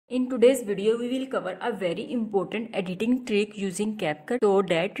In today's video, we will cover a very important editing trick using Capcut. So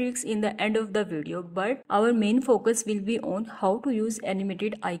that tricks in the end of the video, but our main focus will be on how to use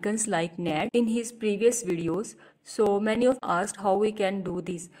animated icons like Natt in his previous videos. So many of asked how we can do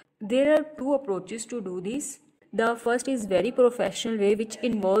this. There are two approaches to do this. The first is very professional way, which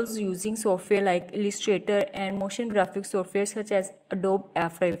involves using software like Illustrator and motion graphics software such as Adobe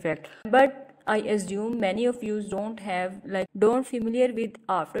After Effects. But I assume many of you don't familiar with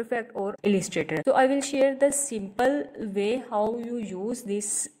After Effects or Illustrator. So I will share the simple way how you use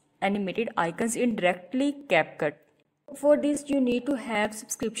these animated icons in directly Capcut. For this you need to have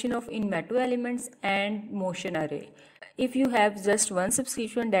subscription of Envato Elements and Motion Array. If you have just one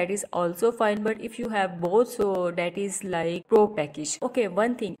subscription, that is also fine, but if you have both, so that is like pro package. Okay,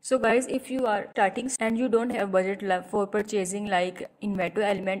 one thing, so guys, if you are starting and you don't have budget for purchasing like Envato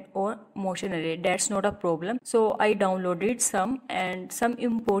Element or Motion Array, that's not a problem. So I downloaded some, and some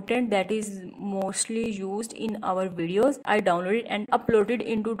important that is mostly used in our videos I downloaded and uploaded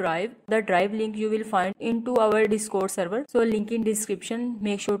into Drive. The Drive link you will find into our Discord server, so link in description.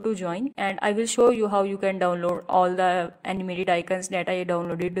 Make sure to join, and I will show you how you can download all the animated icons that I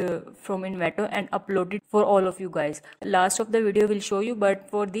downloaded from Envato and uploaded for all of you guys. Last of the video will show you, but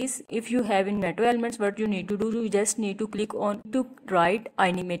for this, if you have Envato Elements, what you need to do, you just need to click on to write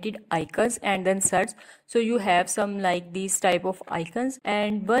animated icons and then search. So you have some like these type of icons,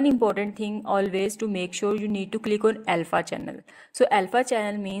 and one important thing always to make sure you need to click on alpha channel. So alpha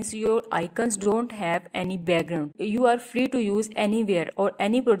channel means your icons don't have any background. You are free to use anywhere or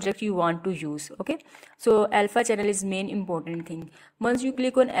any project you want to use. Okay, so alpha channel is main important thing. Once you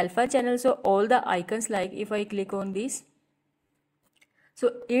click on alpha channel, so all the icons, like if I click on this,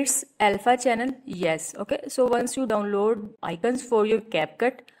 so it's alpha channel, yes. Okay, so once you download icons for your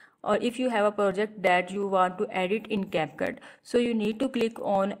CapCut, or if you have a project that you want to edit in CapCut, so you need to click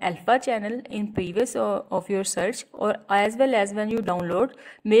on alpha channel in previous of your search, or as well as when you download,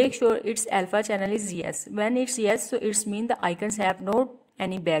 make sure its alpha channel is yes. When it's yes, so it's mean the icons have no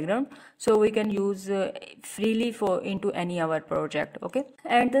any background, so we can use freely for into any our project. Okay,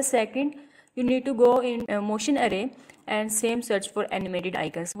 and the second, you need to go in Motion Array and same search for animated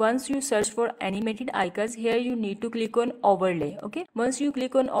icons. Once you search for animated icons, here you need to click on overlay. Okay, once you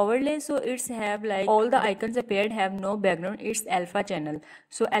click on overlay, so it's have like all the icons appeared have no background. It's alpha channel.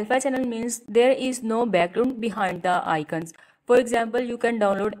 So alpha channel means there is no background behind the icons. For example, you can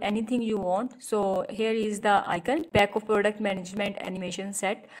download anything you want. So here is the icon, pack of product management animation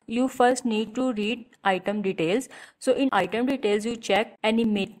set. You first need to read item details. So in item details, you check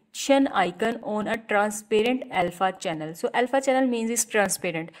animation icon on a transparent alpha channel. So alpha channel means it's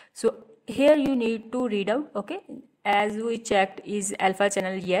transparent. So here you need to read out. Okay, as we checked, is alpha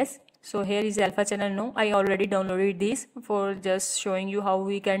channel yes. So here is alpha channel no. I already downloaded this for just showing you how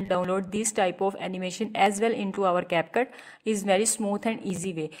we can download this type of animation as well into our CapCut. Is very smooth and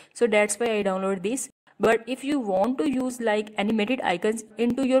easy way. So that's why I download this. But if you want to use like animated icons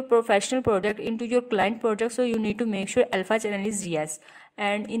into your professional project, into your client project, so you need to make sure alpha channel is yes.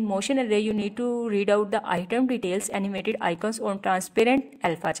 And in Motion Array, you need to read out the item details animated icons on transparent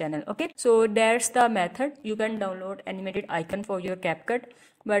alpha channel. Okay, so that's the method. You can download animated icon for your CapCut,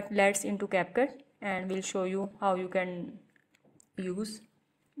 but let's into CapCut and we'll show you how you can use.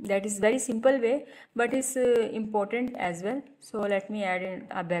 That is very simple way, but it's important as well. So let me add in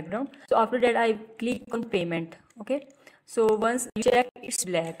a background. So after that, I click on payment. Okay, so once you check, it's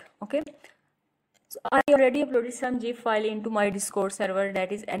black. Okay, so I already uploaded some GIF file into my Discord server,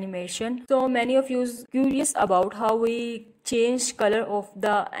 that is animation. So many of you is curious about how we change color of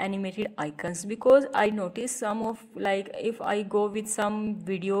the animated icons, because I noticed some of like if I go with some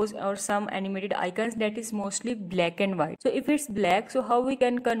videos or some animated icons that is mostly black and white. So if it's black, so how we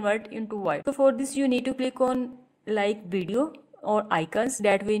can convert into white? So for this you need to click on like video or icons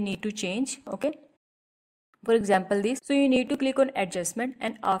that we need to change. Okay, for example this, so you need to click on adjustment,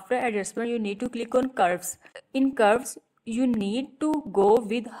 and after adjustment you need to click on curves. In curves you need to go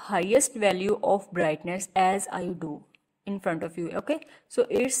with highest value of brightness, as I do in front of you. Okay, so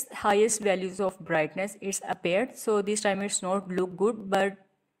its highest values of brightness is appeared. So this time it's not look good, but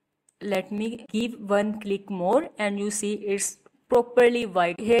let me give one click more and you see it's properly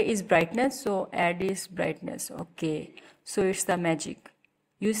white. Here is brightness, so add this brightness. Okay, so it's the magic.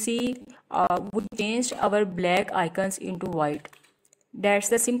 You see, we changed our black icons into white. That's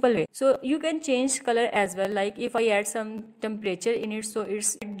the simple way. So you can change color as well. Like if I add some temperature in it, so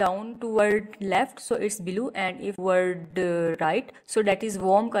it's down toward left, so it's blue, and if toward right, so that is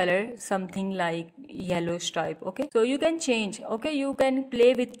warm color, something like yellow stripe. Okay, so you can change. Okay, you can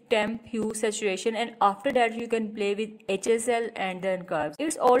play with temp, hue, saturation, and after that you can play with HSL and then curves.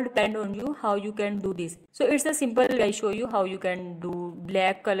 It's all depend on you how you can do this. So it's a simple, I show you how you can do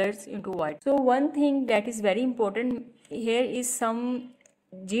black colors into white. So one thing that is very important here is some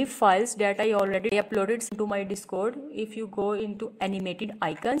GIF files that I already uploaded to my Discord. If you go into animated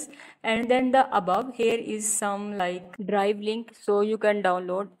icons, and then the above here is some like drive link, so you can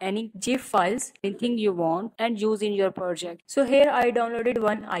download any GIF files, anything you want, and use in your project. So here I downloaded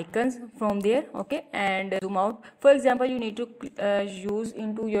one icons from there. Okay, and zoom out. For example, you need to use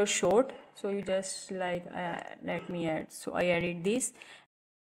into your short, so you just like let me add. So I added this.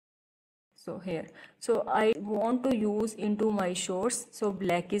 So here, so I want to use into my shorts, so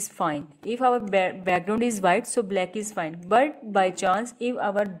black is fine. If our background is white, so black is fine. But by chance, if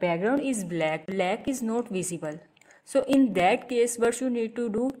our background is black, black is not visible. So in that case, what you need to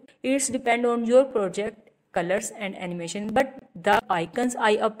do, it's depend on your project, colors and animation. But the icons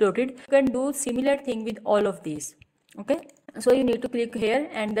I uploaded, you can do similar thing with all of these. Okay, so you need to click here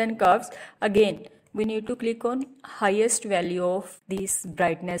and then curves. Again, we need to click on highest value of this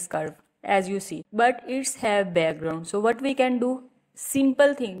brightness curve, as you see, but it's have background. So what we can do,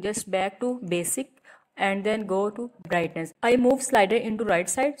 simple thing, just back to basic and then go to brightness. I move slider into right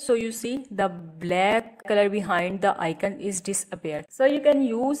side, so you see the black color behind the icon is disappeared. So you can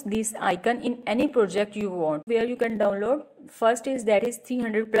use this icon in any project you want, where you can download. First is that is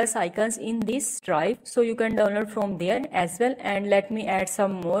 300 plus icons in this drive, so you can download from there as well. And let me add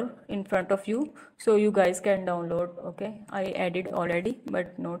some more in front of you so you guys can download. Okay, I added already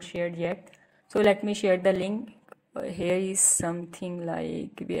but not shared yet, so let me share the link. Here is something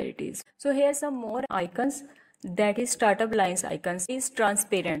like where it is. So here some more icons, that is startup lines icons, is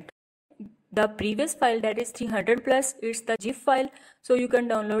transparent. The previous file, that is 300 plus, it's the GIF file, so you can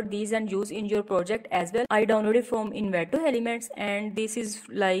download these and use in your project as well. I downloaded from Inventor Elements, and this is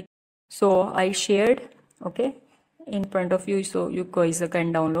like, so I shared, okay, in front of you, so you guys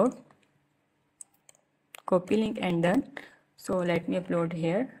can download. Copy link and done. So let me upload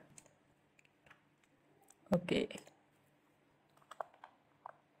here. Okay,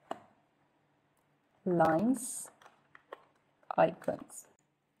 lines icons.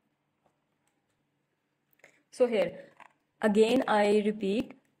 So here again I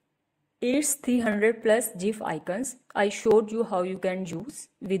repeat, it's 300 plus GIF icons. I showed you how you can use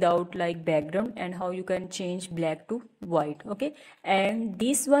without like background and how you can change black to white. Okay, and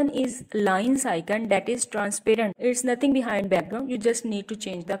this one is lines icon, that is transparent. It's nothing behind background, you just need to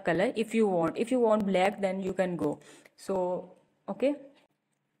change the color if you want. If you want black, then you can go. So okay,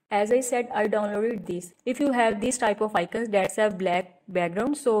 as I said, I downloaded this. If you have this type of icons that's a black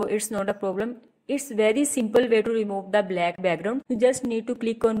background, so it's not a problem. It's very simple way to remove the black background. You just need to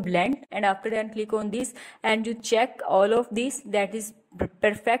click on blend, and after that click on this, and you check all of this, that is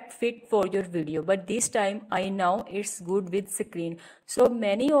perfect fit for your video. But this time I know it's good with screen. So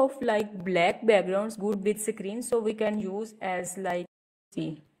many of like black backgrounds good with screen, so we can use as like,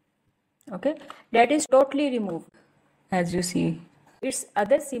 see, okay, that is totally removed, as you see. It's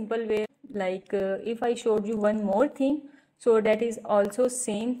other simple way, like if I showed you one more thing, so that is also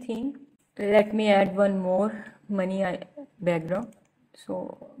same thing. Let me add one more money background,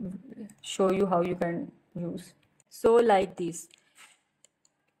 so show you how you can use. So like this,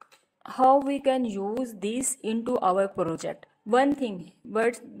 how we can use this into our project. One thing,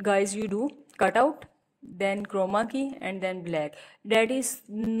 what guys you do, cut out, then chroma key, and then black. That is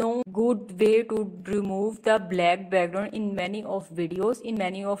no good way to remove the black background in many of videos, in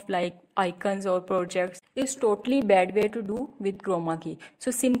many of like icons or projects. It's totally bad way to do with chroma key. So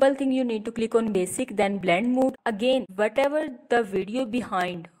simple thing, you need to click on basic, then blend mode. Again, whatever the video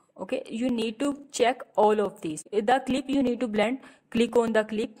behind, okay, you need to check all of these. The clip you need to blend, click on the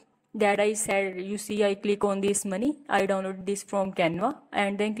clip that I said. You see, I click on this money, I download this from Canva,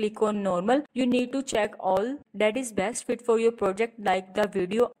 and then click on normal. You need to check all that is best fit for your project. Like the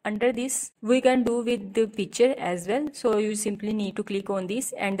video under this, we can do with the picture as well. So you simply need to click on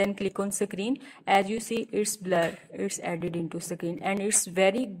this and then click on screen. As you see, it's blur, it's added into screen, and it's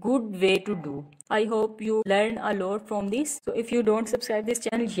very good way to do. I hope you learn a lot from this. So if you don't subscribe this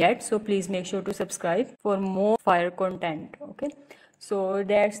channel yet, so please make sure to subscribe for more fire content. Okay, so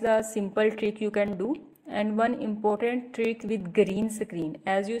that's the simple trick you can do. And one important trick with green screen,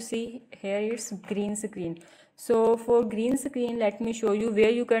 as you see here, it's green screen. So for green screen, let me show you where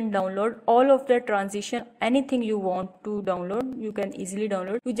you can download all of the transition. Anything you want to download, you can easily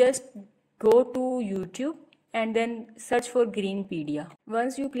download. You just go to YouTube and then search for Greenpedia.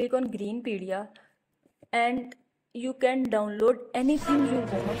 Once you click on Greenpedia, and you can download anything you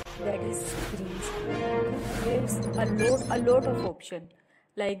want that is green screen. There's a lot of option.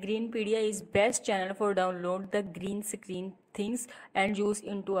 Like Greenpedia is best channel for download the green screen things and use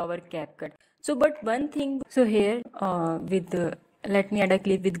into our CapCut. So but one thing, so here let me add a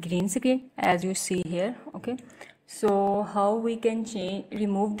clip with green screen as you see here. Okay, so how we can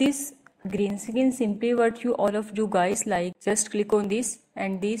remove this green screen? Simply what you all of you guys like, just click on this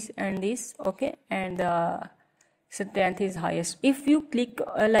and this and this. Okay, and the strength is highest. If you click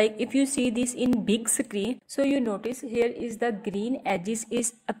like if you see this in big screen, so you notice here is the green edges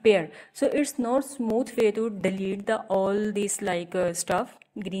is appear. So it's not smooth way to delete the all this like stuff,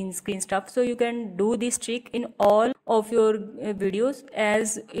 green screen stuff. So you can do this trick in all of your videos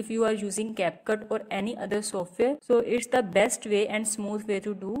as if you are using CapCut or any other software. So it's the best way and smooth way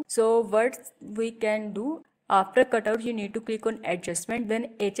to do. So what we can do, after cutout you need to click on adjustment,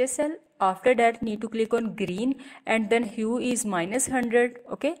 then HSL. After that need to click on green, and then hue is -100.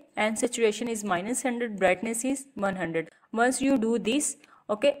 Okay, and saturation is -100, brightness is 100. Once you do this,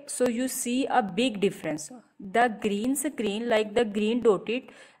 okay, so you see a big difference. The green screen, like the green dotted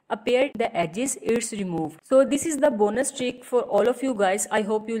appear, the edges it's removed. So this is the bonus trick for all of you guys. I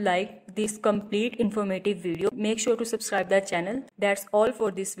hope you liked this complete informative video. Make sure to subscribe the channel. That's all for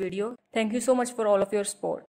this video. Thank you so much for all of your support.